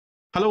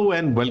Hello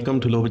and welcome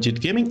to Low Budget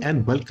Gaming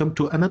and welcome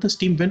to another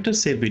Steam Winter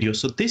Sale video.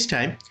 So this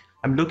time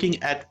I'm looking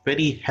at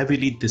very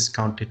heavily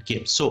discounted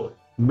games. So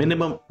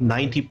minimum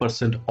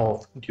 90%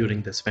 off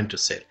during this winter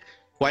sale.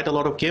 Quite a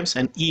lot of games,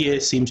 and EA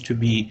seems to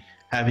be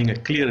having a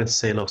clearance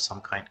sale of some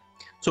kind.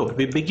 So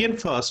we begin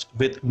first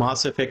with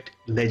Mass Effect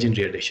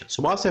Legendary Edition.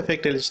 So Mass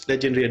Effect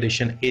Legendary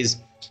Edition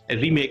is a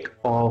remake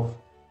of,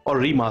 or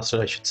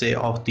remaster I should say,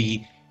 of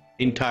the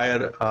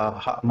entire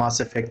Mass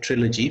Effect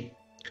trilogy.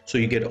 So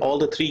you get all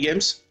the 3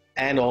 games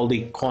and all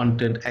the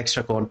content,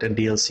 extra content,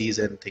 DLCs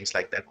and things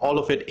like that, all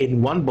of it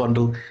in one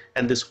bundle,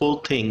 and this whole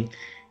thing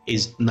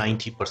is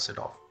 90%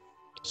 off.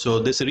 So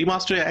this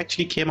remaster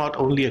actually came out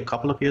only a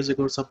couple of years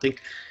ago or something,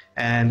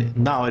 and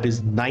now it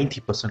is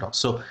 90% off.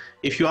 So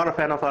if you are a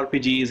fan of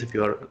RPGs,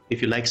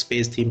 if you like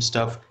space themed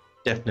stuff,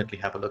 definitely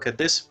have a look at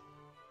this.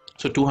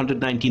 So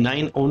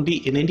 $299 only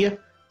in India,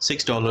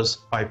 $6,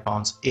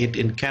 £5, 8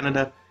 in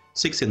Canada,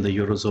 6 in the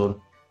Eurozone,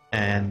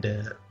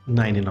 and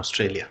 9 in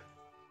Australia.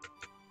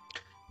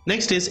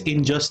 Next is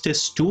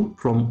Injustice 2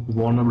 from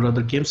Warner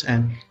Brother Games,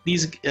 and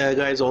these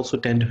guys also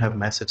tend to have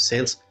massive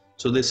sales.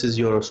 So this is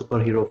your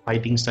superhero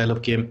fighting style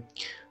of game,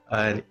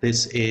 and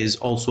this is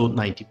also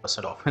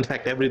 90% off. In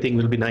fact, everything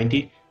will be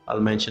 90. I'll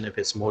mention if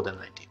it's more than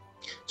 90.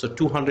 So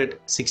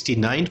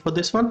 $269 for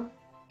this one,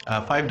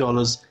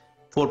 $5,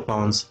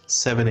 £4,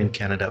 7 in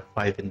Canada,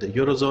 5 in the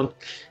Eurozone.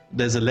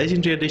 There's a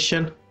Legendary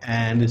Edition,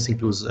 and this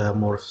includes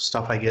more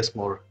stuff, I guess,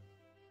 more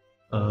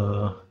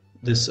more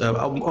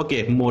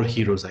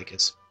heroes, I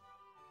guess.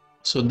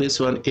 So this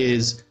one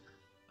is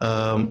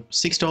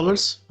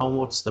 $6.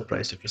 What's the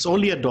price difference?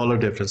 Only $1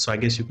 difference, so I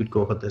guess you could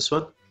go for this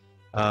one.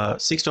 $6,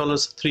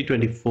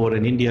 $3.24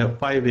 in India,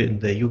 5 in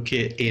the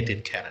UK, 8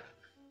 in Canada,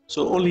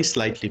 so only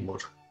slightly more.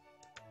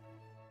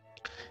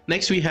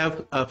 Next we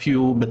have a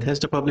few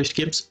Bethesda published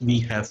games. We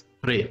have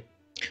Prey.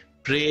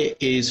 Prey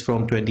is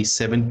from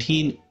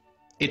 2017.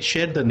 It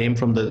shared the name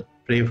from the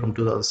Prey from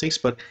 2006,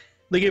 but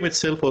the game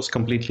itself was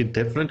completely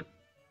different,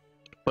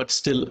 but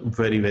still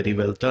very, very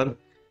well done.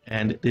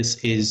 And this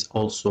is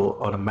also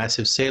on a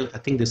massive sale. I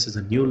think this is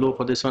a new low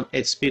for this one.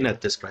 It's been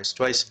at this price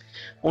twice.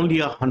 Only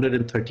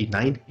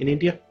 $139 in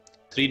India,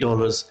 $3,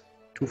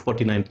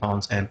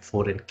 £249, and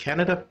 4 in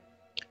Canada.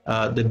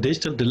 The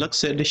digital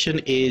deluxe edition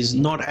is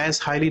not as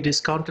highly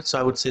discounted, so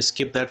I would say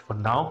skip that for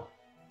now.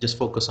 Just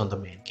focus on the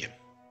main game.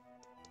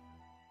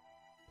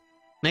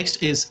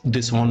 Next is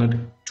Dishonored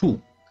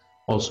 2,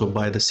 also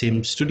by the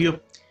same studio,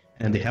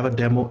 and they have a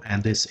demo,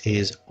 and this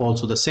is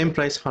also the same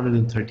price,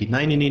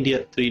 $139 in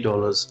India, $3,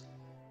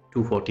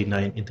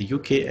 $249 in the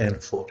UK,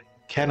 and 4 in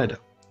Canada.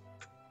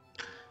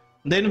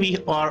 Then we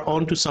are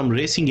on to some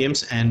racing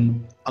games,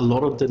 and a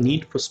lot of the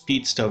Need for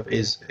Speed stuff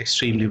is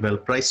extremely well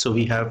priced. So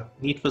we have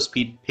Need for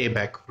Speed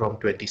Payback from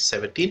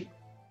 2017,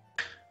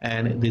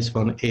 and this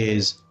one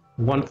is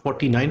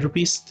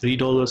 ₹149,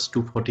 $3,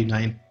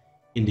 $249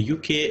 in the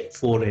UK,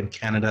 4 in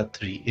Canada,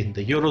 3 in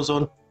the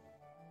Eurozone.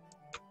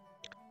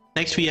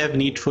 Next we have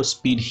Need for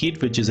Speed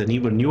Heat, which is an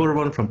even newer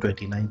one from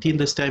 2019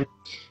 this time,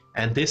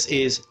 and this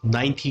is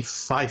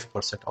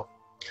 95% off.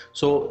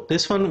 So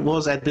this one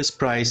was at this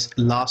price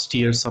last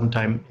year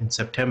sometime in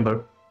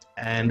September,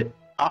 and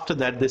after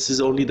that this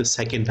is only the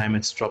second time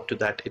it's dropped to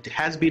that. It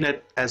has been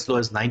at as low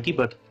as 90,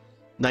 but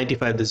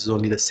 95, this is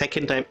only the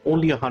second time.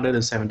 Only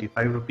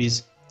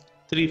 ₹175,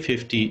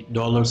 $350,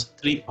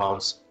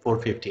 £3,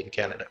 $450 in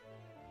Canada.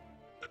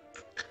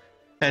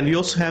 And we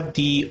also have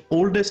the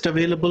oldest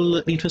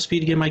available Need for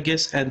Speed game, I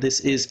guess, and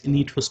this is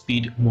Need for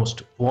Speed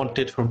Most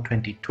Wanted from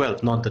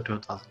 2012, not the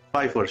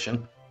 2005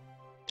 version.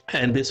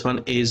 And this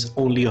one is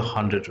only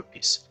 £100,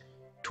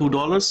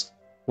 $2,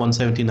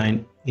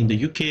 $179 in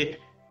the UK,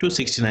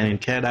 $269 in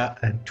Canada,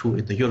 and 2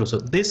 in the Euro. So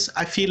this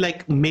I feel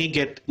like may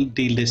get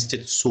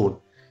delisted soon,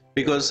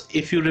 because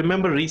if you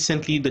remember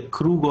recently the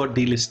Crew got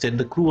delisted.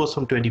 The Crew was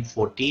from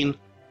 2014,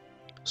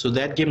 so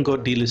that game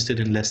got delisted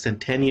in less than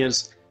 10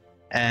 years.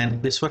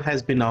 And this one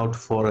has been out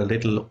for a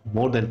little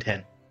more than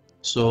 10,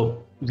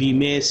 so we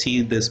may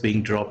see this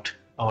being dropped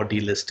or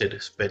delisted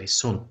very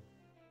soon.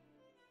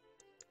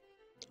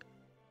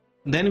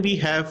 Then we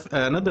have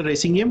another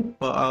racing game,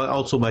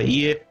 also by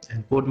EA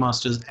and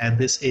Codemasters, and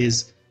this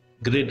is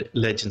Grid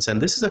Legends, and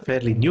this is a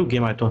fairly new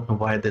game. I don't know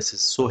why this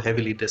is so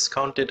heavily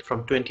discounted,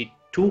 from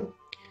 22,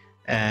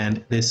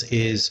 and this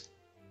is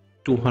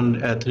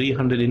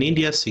 $300 in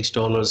India,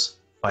 $6,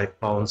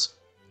 £5,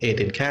 8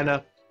 in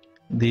Canada.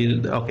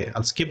 Okay,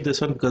 I'll skip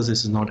this one because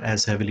this is not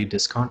as heavily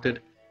discounted,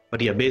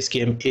 but yeah, base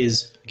game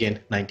is again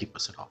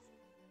 90% off.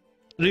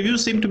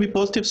 Reviews seem to be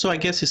positive, so I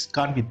guess it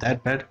can't be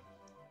that bad.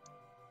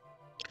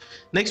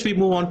 Next we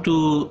move on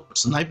to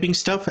sniping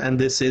stuff, and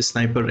this is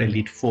Sniper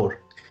Elite 4,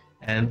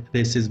 and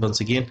this is once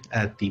again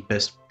at the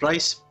best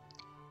price,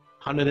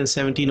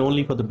 $117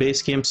 only for the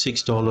base game,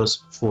 $6,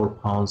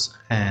 £4,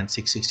 and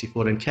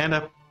 $664 in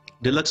Canada.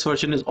 Deluxe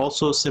version is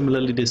also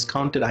similarly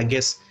discounted, I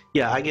guess.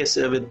 Yeah, I guess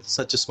with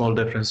such a small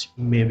difference,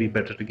 maybe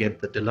better to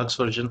get the deluxe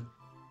version.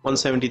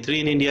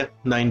 $173 in India,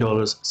 $9,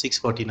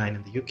 $649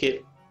 in the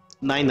UK,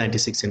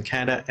 $9.96 in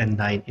Canada, and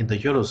 9 in the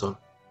Eurozone.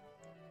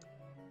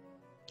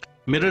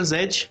 Mirror's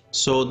Edge,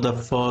 so the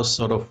first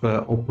sort of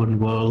open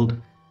world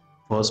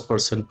first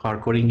person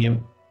parkouring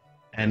game,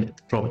 and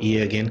from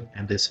EA again,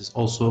 and this is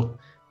also,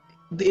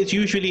 it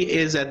usually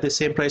is at the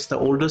same price. The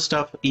older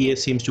stuff, EA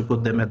seems to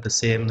put them at the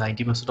same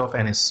 90% off,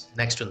 and it's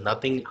next to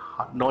nothing,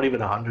 not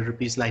even 100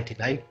 rupees,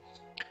 99,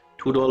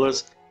 $2,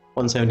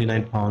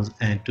 179 pounds,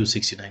 and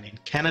 269 in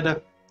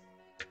Canada.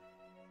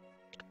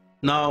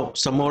 Now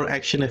some more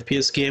action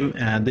FPS game,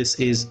 and this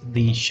is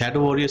the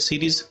Shadow Warrior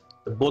series.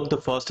 Both the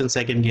first and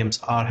second games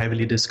are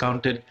heavily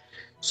discounted.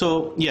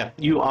 So yeah,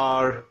 you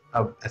are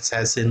a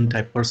assassin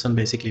type person,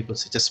 basically,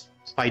 but just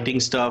fighting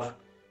stuff,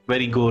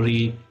 very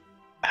gory,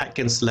 hack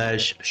and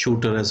slash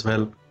shooter as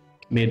well,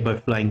 made by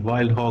Flying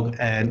Wild Hog,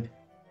 and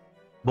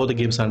both the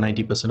games are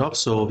 90% off.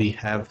 So we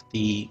have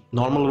the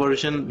normal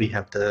version, we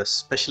have the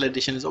special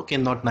edition is okay,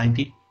 not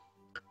 90.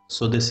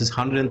 So this is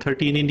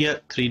 130 in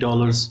India, $3,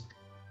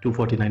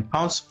 249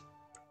 pounds.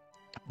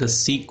 The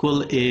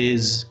sequel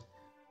is,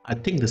 I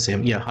think, the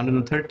same, yeah,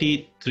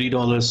 130,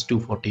 $3,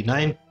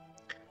 249.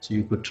 So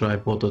you could try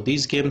both of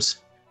these games.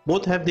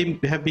 Both have been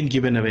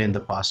given away in the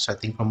past, I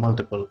think, from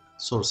multiple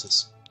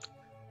sources.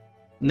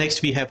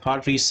 Next we have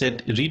Hard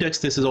Reset Redux.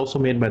 This is also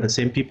made by the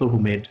same people who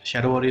made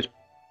Shadow Warrior,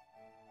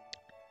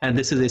 and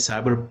this is a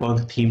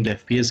cyberpunk themed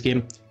FPS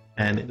game,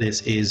 and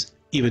this is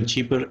even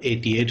cheaper,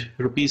 88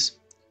 rupees,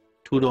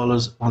 $2,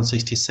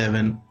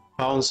 167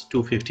 pounds,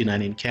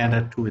 259 in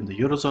Canada, 2 in the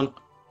Eurozone.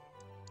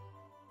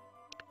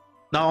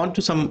 Now on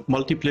to some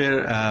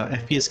multiplayer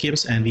FPS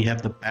games, and we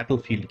have the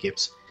Battlefield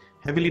games.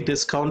 Heavily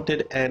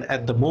discounted, and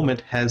at the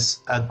moment has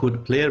a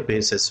good player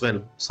base as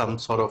well. Some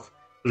sort of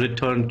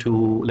return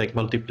to like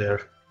multiplayer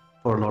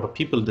for a lot of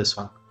people, this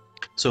one.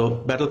 So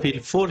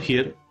Battlefield 4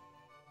 here,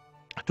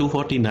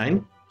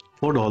 249,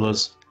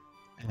 $4,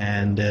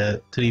 and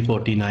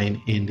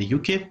 349 in the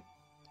UK,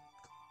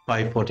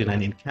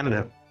 549 in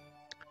Canada.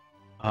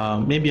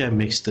 Maybe I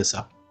mixed this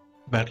up.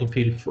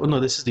 Battlefield 4, no,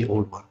 this is the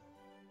old one.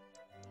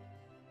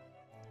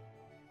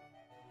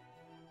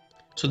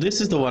 So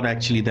this is the one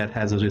actually that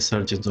has a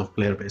resurgence of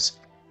player base.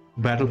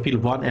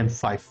 Battlefield 1 and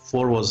 5.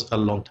 4 was a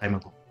long time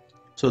ago.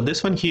 So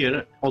this one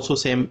here, also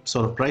same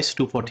sort of price,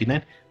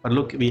 249, but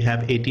look, we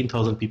have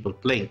 18,000 people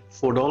playing.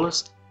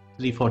 $4,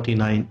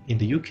 349 in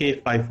the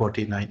UK,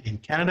 549 in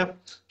Canada.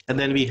 And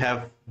then we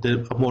have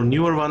a more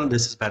newer one.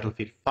 This is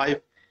Battlefield 5,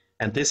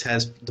 and this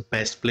has the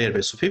best player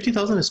base. So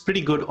 50,000 is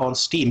pretty good on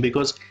Steam,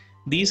 because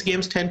these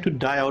games tend to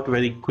die out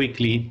very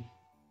quickly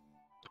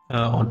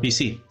on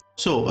PC.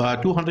 So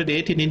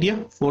 208 in India,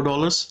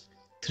 $4,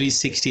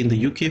 360 in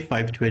the UK,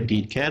 520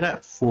 in Canada,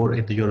 4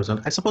 in the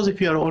Eurozone. I suppose if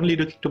you are only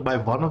looking to buy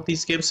one of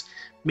these games,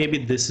 maybe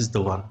this is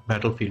the one,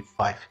 Battlefield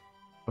 5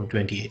 from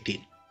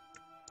 2018.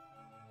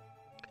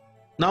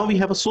 Now we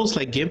have a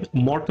Souls-like game,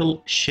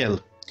 Mortal Shell.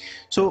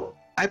 So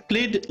I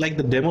played like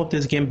the demo of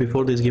this game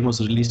before this game was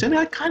released, and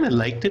I kind of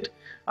liked it.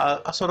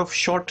 A sort of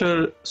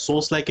shorter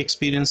Souls-like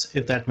experience,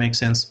 if that makes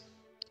sense.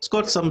 It's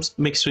got some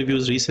mixed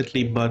reviews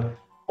recently, but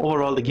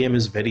overall the game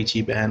is very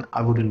cheap, and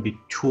I wouldn't be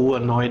too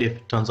annoyed if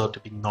it turns out to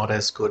be not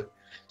as good.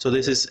 So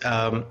this is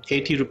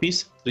 80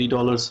 rupees, $3,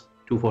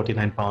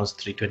 249 pounds,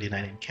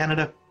 329 in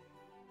Canada.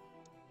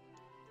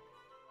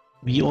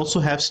 We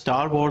also have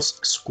Star Wars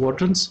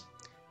Squadrons,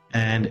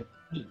 and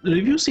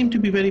reviews seem to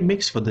be very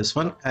mixed for this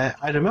one.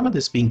 I remember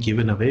this being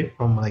given away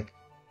from like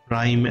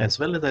Prime as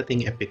well as I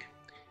think Epic,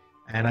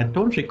 and I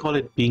don't recall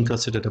it being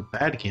considered a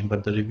bad game,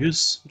 but the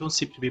reviews don't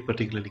seem to be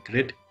particularly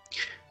great.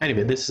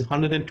 Anyway, this is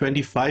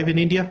 125 in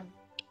India,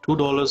 $2,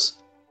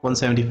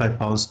 175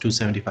 pounds,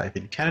 275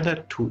 in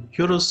Canada, 2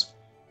 euros.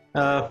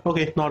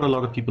 Okay, not a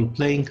lot of people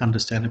playing,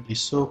 understandably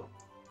so.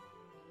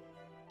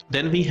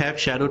 Then we have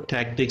Shadow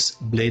Tactics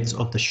Blades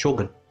of the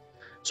Shogun.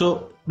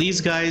 So these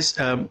guys,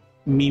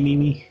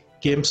 Mimimi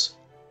games,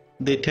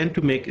 they tend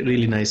to make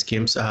really nice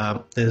games.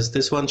 There's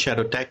this one,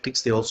 Shadow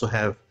Tactics. They also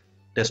have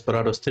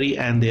Desperados 3,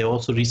 and they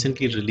also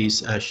recently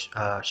released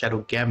Shadow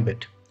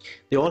Gambit.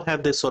 They all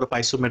have this sort of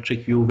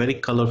isometric view, very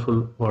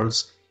colorful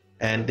worlds,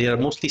 and they are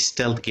mostly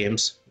stealth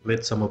games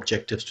with some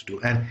objectives to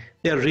do, and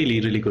they are really,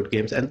 really good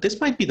games, and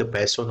this might be the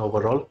best one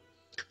overall.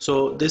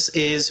 So this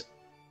is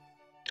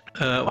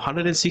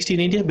 160 in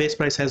India. Base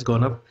price has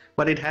gone up,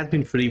 but it has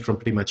been free from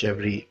pretty much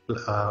every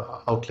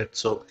outlet.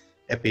 So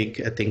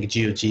Epic, I think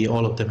GOG,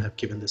 all of them have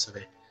given this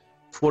away.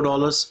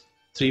 $4,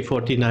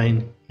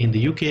 349 in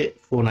the UK,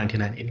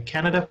 499 in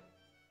Canada.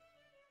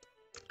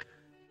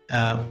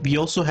 We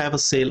also have a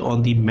sale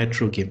on the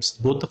Metro games.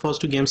 Both the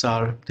first two games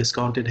are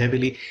discounted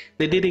heavily.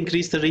 They did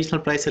increase the regional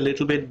price a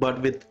little bit,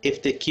 but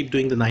if they keep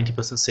doing the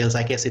 90% sales,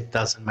 I guess it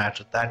doesn't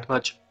matter that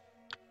much.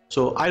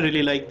 So I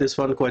really like this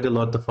one quite a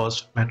lot, the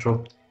first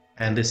Metro,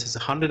 and this is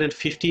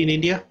 150 in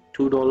India,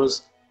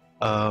 $2,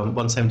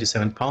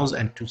 177 pounds,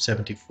 and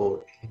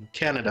 274 in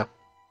Canada.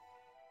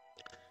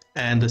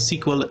 And the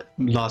sequel,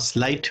 Last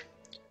Light.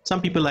 Some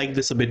people like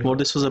this a bit more.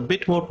 This was a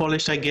bit more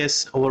polished, I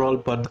guess, overall,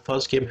 but the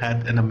first game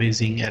had an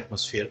amazing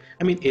atmosphere.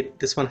 I mean,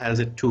 this one has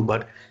it too,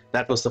 but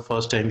that was the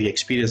first time we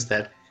experienced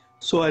that,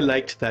 so I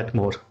liked that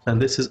more.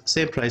 And this is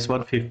same price,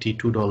 $150,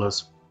 $2,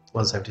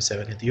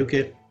 177 in the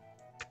UK.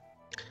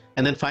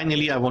 And then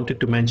finally, I wanted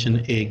to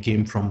mention a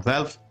game from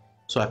Valve.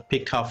 So I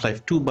picked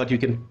Half-Life 2, but you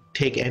can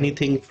take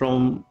anything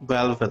from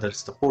Valve, whether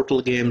it's the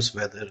Portal games,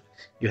 whether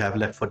you have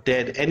Left 4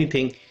 Dead,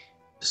 anything.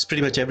 Just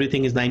pretty much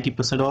everything is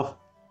 90% off.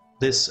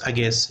 This, I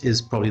guess,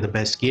 is probably the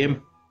best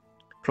game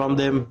from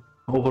them.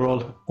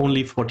 Overall,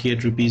 only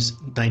 48 rupees,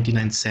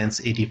 99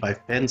 cents,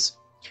 85 pence.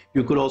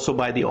 You could also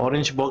buy the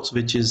orange box,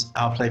 which is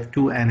Half-Life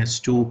 2 and its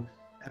 2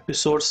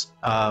 episodes,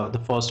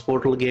 the first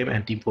Portal game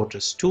and Team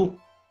Fortress 2.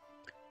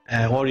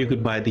 Or you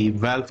could buy the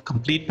Valve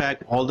Complete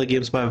Pack, all the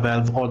games by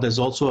Valve, or there's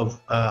also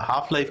a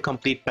Half-Life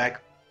Complete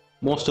Pack.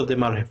 Most of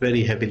them are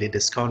very heavily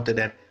discounted,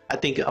 and I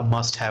think a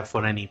must-have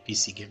for any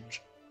PC gamer.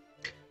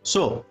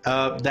 So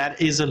that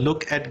is a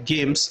look at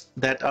games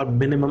that are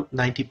minimum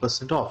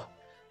 90% off.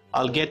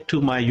 I'll get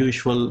to my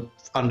usual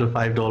under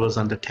 $5,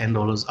 under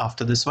 $10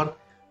 after this one.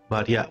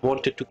 But yeah, I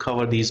wanted to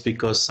cover these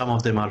because some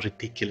of them are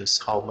ridiculous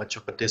how much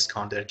of a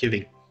discount they're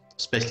giving,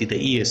 especially the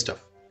EA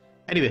stuff.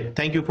 Anyway,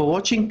 thank you for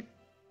watching,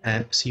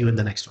 and see you in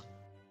the next one.